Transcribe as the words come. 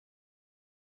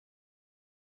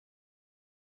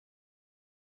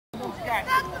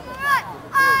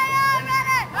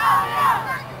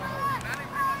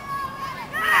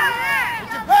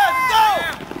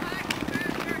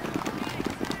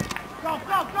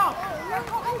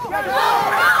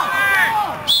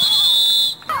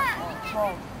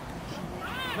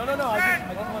No, I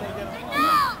just want to get him.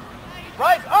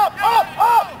 Right, up!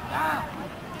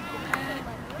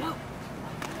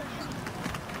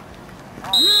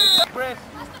 Chris,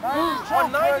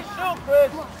 192,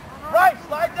 Chris. Right,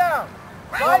 slide down.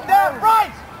 Slide down,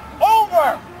 right!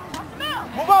 Over!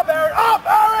 Move up, Aaron! Up,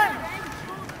 Aaron!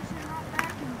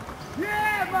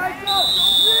 Yeah, Michael!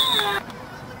 Yeah!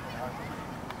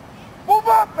 Move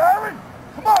up, Aaron!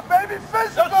 Come on, baby,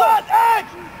 physical! Slide,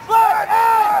 edge! Slide,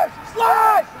 edge!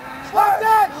 Slide! Slide,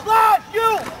 edge! Slide,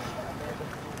 you!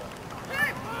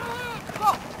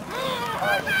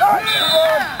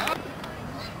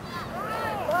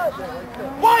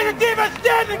 Why the defense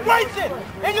standing, Grayson?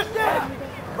 In your stand!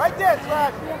 Right there,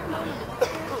 Slash.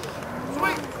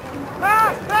 Sweet!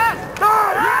 Pass!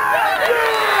 Time!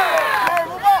 Yeah!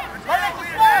 Move up! Right into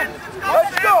Slash!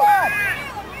 Let's go!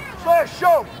 Slash,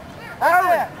 show!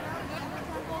 Aaron!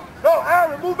 No,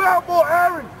 Aaron, move out more,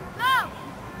 Aaron! No!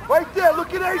 Right there,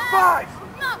 look at A5!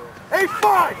 No!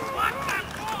 A5!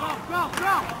 Go!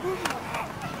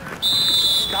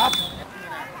 Stop!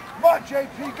 Come on,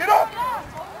 JP, get up!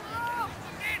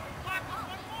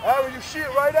 Aaron, you see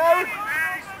it right, Aaron?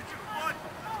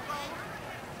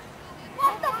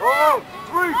 Oh,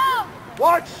 3!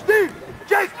 Watch Steve!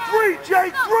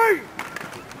 J3!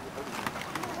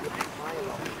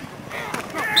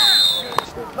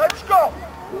 Let's go!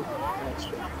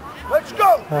 Let's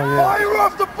go! Oh, yeah. Fire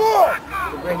off the ball!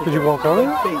 Did you walk over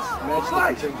there?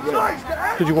 Slice!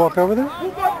 Did you walk over there?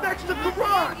 Move up next to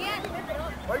Karan!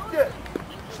 Right there!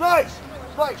 Slice!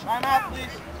 Time out,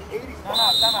 please.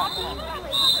 85. Time out.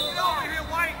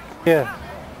 Yeah.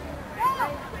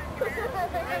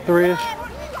 3-ish.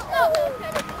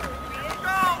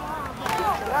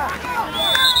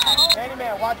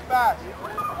 Handyman, watch fast.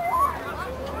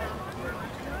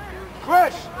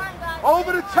 Chris!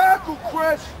 Over the tackle,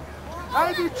 Chris!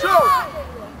 92!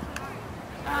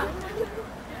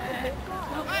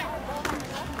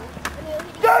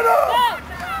 Get him!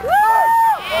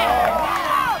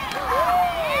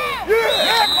 Yeah!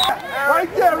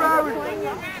 Right there, Aaron!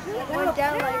 Went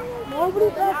down like nobody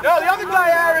does. No, the other guy,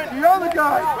 Aaron! The other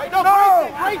guy! Right, no! Oh,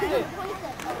 it's like this.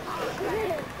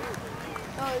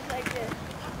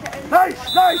 Nice!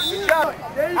 Good job.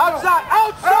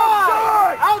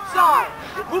 Outside!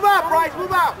 Move out, Bryce,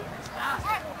 move out!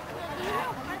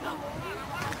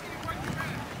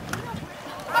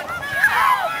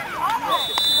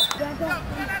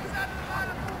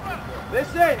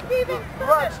 Listen!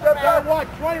 Right, step back, watch,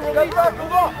 20, release. Step back,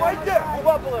 move up, right there, move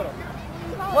up a little.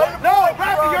 No,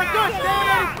 Rafi, you're good, stay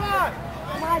at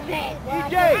 85! My bad.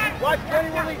 DJ, watch 20,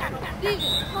 release.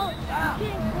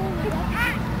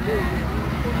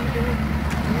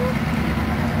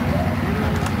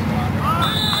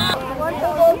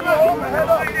 Head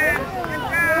up.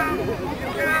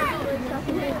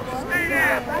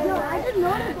 I just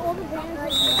noticed all the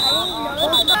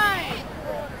bands.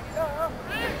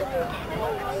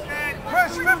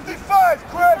 Chris, 55,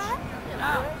 Chris.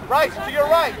 Bryce, to your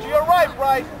right,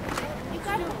 Bryce.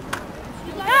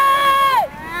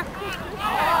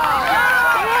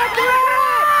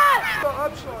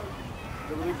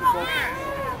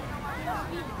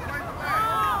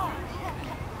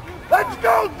 Let's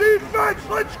go, defense,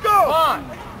 let's go! Come on!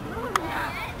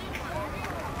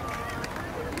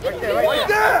 Right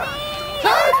there!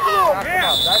 Tackle!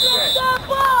 Yeah. That's it.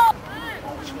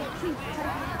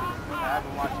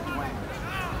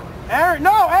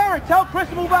 Aaron, tell Chris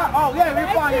to move out. Oh, yeah,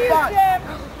 you're fine. Get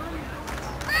him.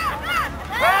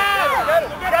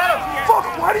 Fuck,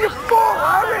 why do you fall,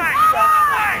 Aaron!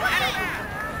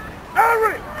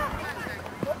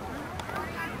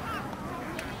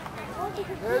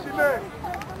 Heavy man.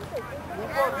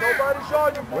 Move up, nobody's on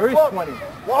you. Where is 20?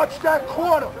 Watch that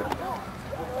corner.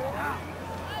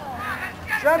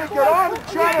 Jenny, get on him,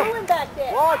 Jenny.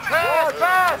 Watch.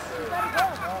 Pass.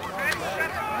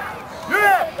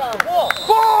 Yeah.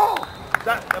 Ball.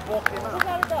 That ball came out.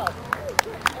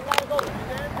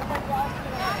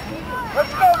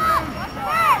 Let's go.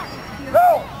 No.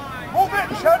 Move in,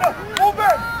 Jenny. Move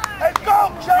in. Hey, go,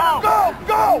 Jenny.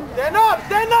 Go.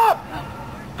 Stand up.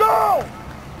 Go.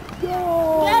 Get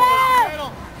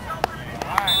him!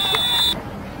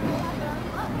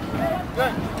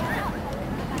 Good.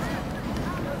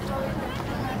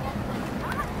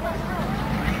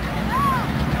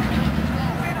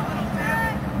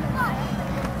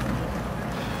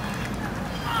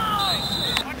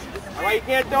 All right, you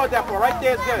can't throw it that far. Right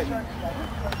there is good.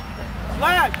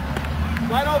 Flash.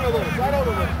 Slide over a little. Slide over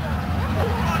a little.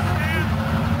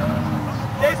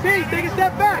 JP, take a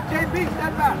step back. JP,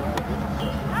 step back.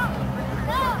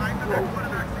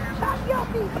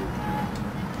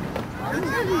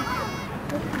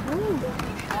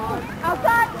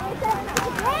 Outside.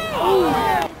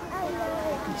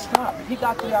 Stop. He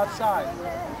got to the outside.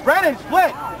 Brennan,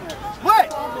 split.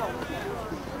 Split.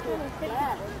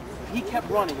 He kept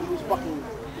running. He was fucking.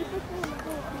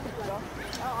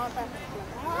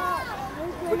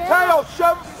 Mateo,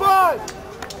 7-5.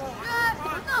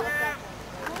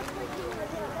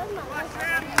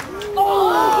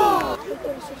 Oh!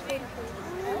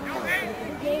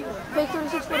 Fake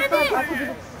 36, 45. I could do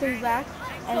the things back,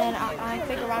 and then I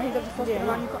fake around. He does the first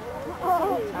one.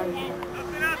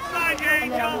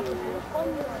 And then I'll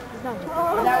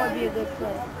that would be a good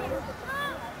play.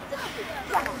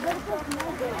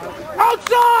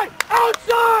 Outside!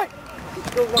 Outside!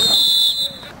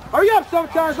 Hurry up,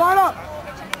 sometimes. Line up.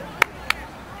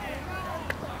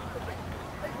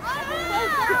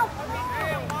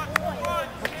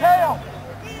 Tail.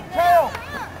 Tail.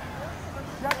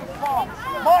 Second ball.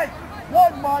 Mike.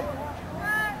 One, Mike.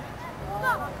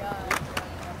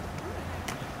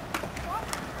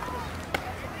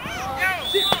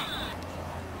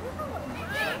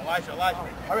 Elijah.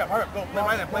 Hurry up. Go. Play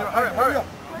right in. Hurry up.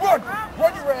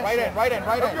 Run your ass. Right in.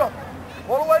 Hurry up.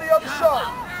 All the way to the other side.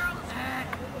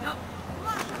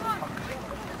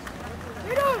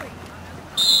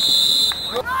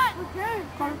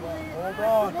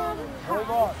 Hold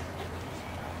on.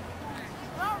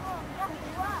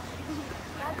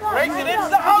 Grayson,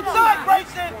 inside, outside,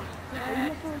 Grayson!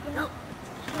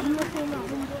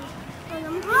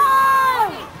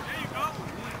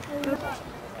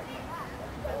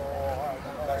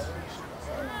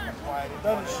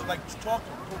 Like, talk to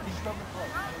him. He's coming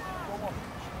close. Go on.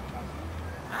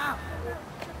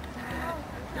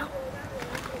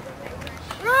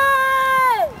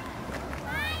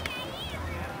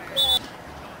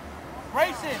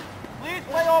 Grayson, please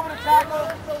play over the tackle.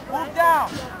 Move down.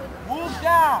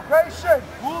 Grayson,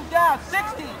 move down.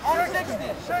 60. On 60.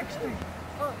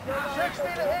 60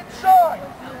 to inside.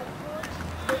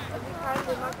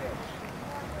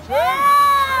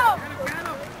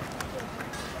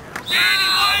 Danny,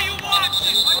 what are you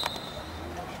watching?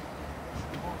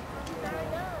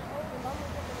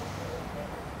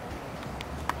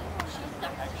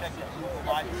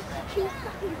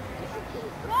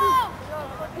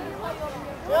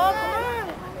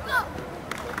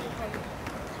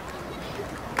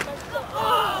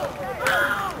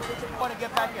 Want to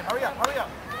get back in. Hurry up.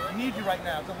 We need you right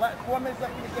now. It's 4 minutes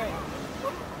left in the game.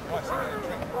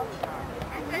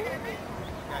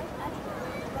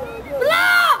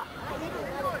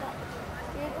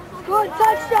 Good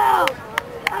touchdown!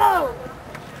 Oh!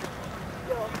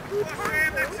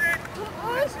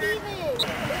 That's it.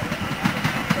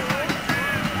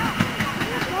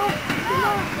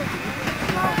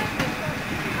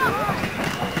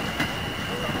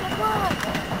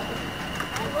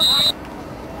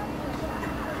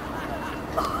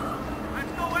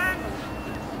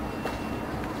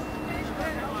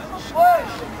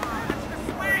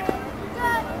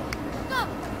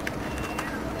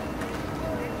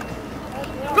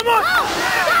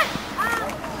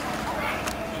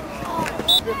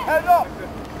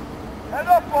 Head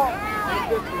up, ball.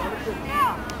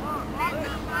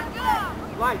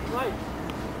 Light.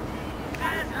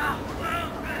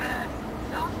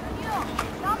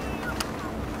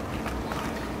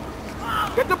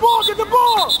 Get the ball!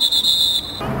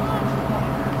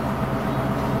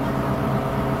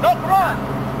 No, run!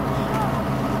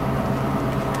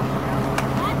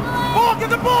 Ball, get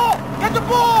the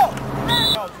ball!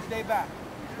 No, just stay back.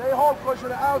 Stay home because you're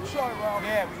the outside, Ralph.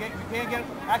 Yeah, we can't get.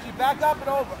 Actually, back up and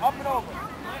over.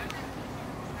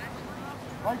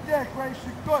 Right there,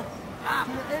 Grayson. Good.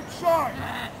 To the inside.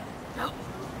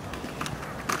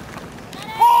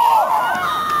 Ball!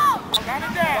 Down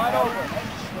and down. Right over.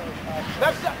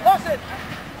 Left side. Listen.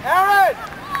 Aaron!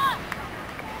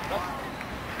 No.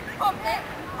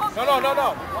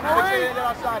 Make sure you get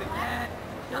outside it.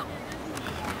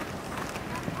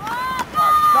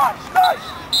 Nice.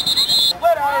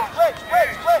 Split, Aaron.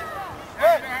 Split.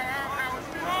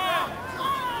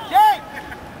 Jake!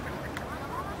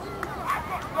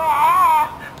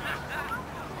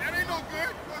 That ain't no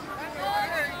good.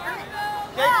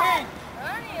 JP!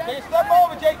 Can you step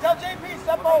over, Jake? Tell JP,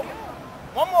 step over.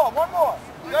 One more.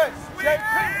 Good.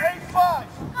 JP, 8-5.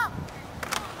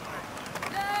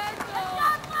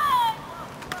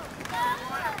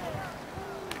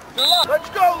 Good luck. Let's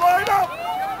go. Line up.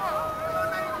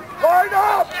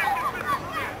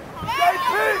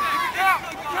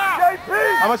 JP!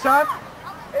 How much time?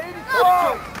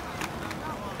 85.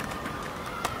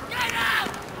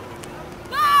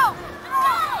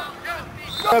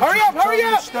 Hurry up, hurry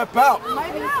up! Step out.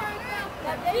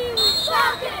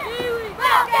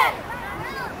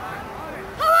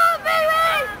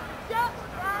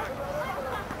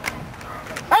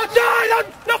 Outside!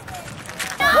 No.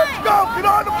 Let's go! Get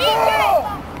on the ball!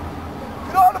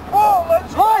 Get on the ball!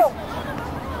 Let's go!